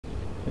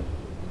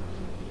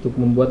Untuk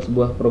membuat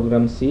sebuah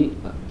program C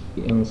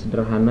yang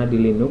sederhana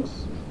di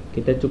Linux,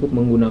 kita cukup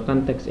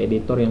menggunakan text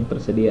editor yang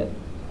tersedia.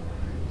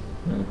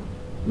 Nah,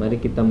 mari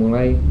kita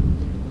mulai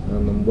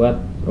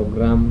membuat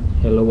program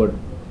Hello World.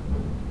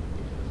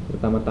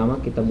 Pertama-tama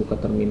kita buka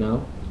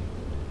terminal.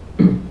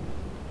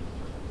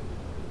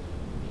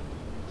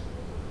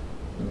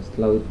 Nah,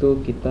 setelah itu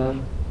kita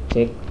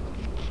cek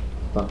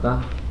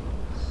apakah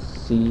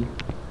C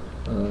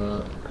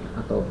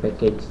atau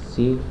package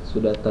C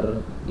sudah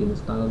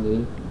terinstall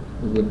di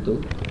Ubuntu,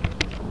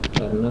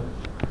 karena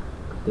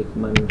ketik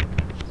man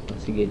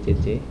spasi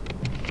gcc.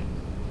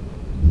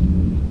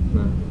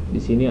 Nah,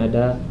 di sini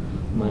ada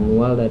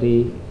manual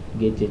dari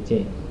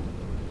gcc,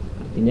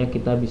 artinya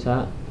kita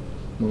bisa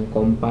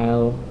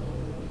mengcompile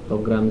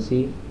program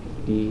C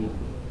di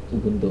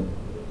Ubuntu.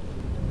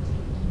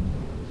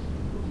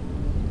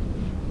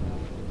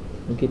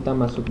 Kita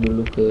masuk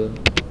dulu ke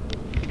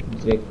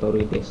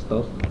directory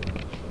desktop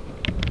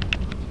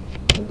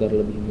agar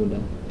lebih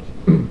mudah.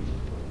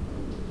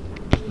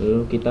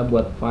 Lalu kita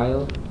buat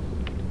file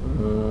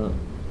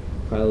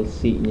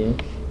C nya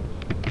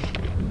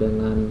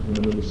dengan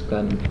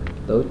menuliskan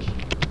touch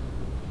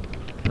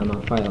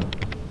nama file,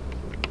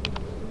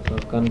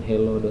 misalkan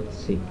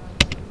hello.c.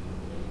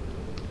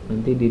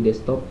 Nanti di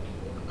desktop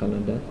akan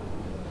ada.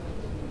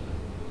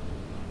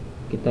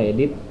 Kita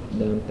edit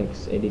dengan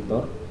text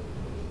editor.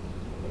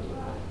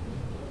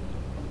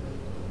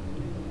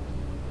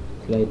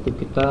 Setelah itu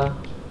kita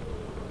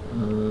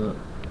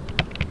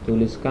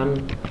tuliskan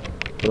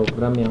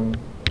program yang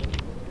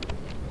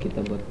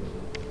kita buat.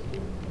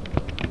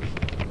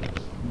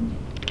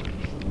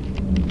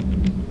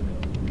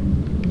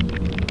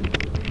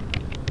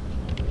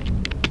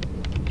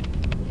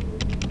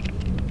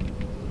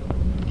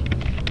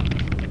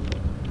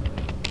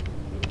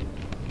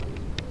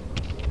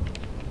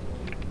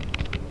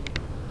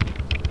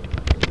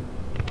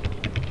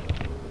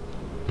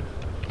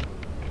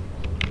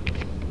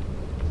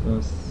 Nah,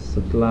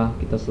 setelah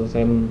kita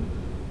selesai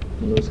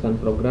menuliskan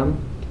program,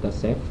 kita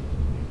save.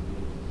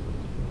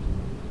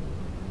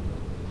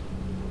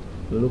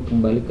 Lalu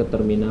kembali ke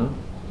terminal.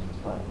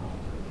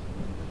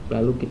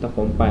 Lalu kita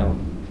compile.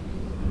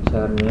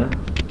 Caranya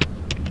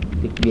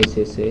ketik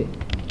gcc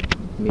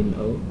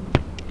 -o,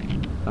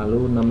 lalu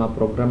nama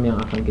program yang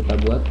akan kita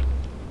buat,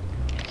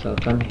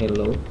 misalkan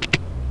hello,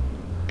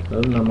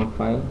 lalu nama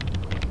file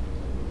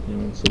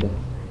yang sudah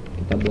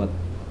kita buat,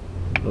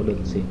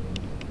 hello.c.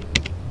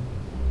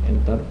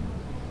 Enter.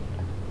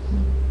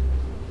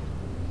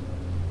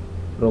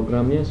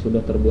 Programnya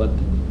sudah terbuat,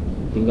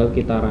 tinggal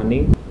kita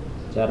running.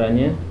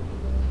 Caranya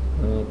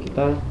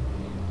kita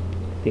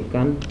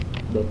ketikkan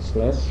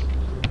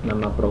 /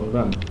 nama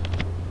program,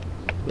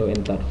 lalu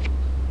enter.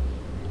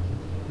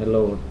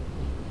 Hello,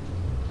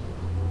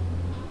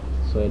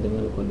 sesuai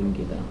dengan coding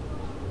kita.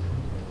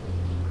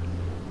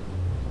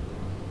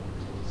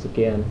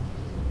 Sekian.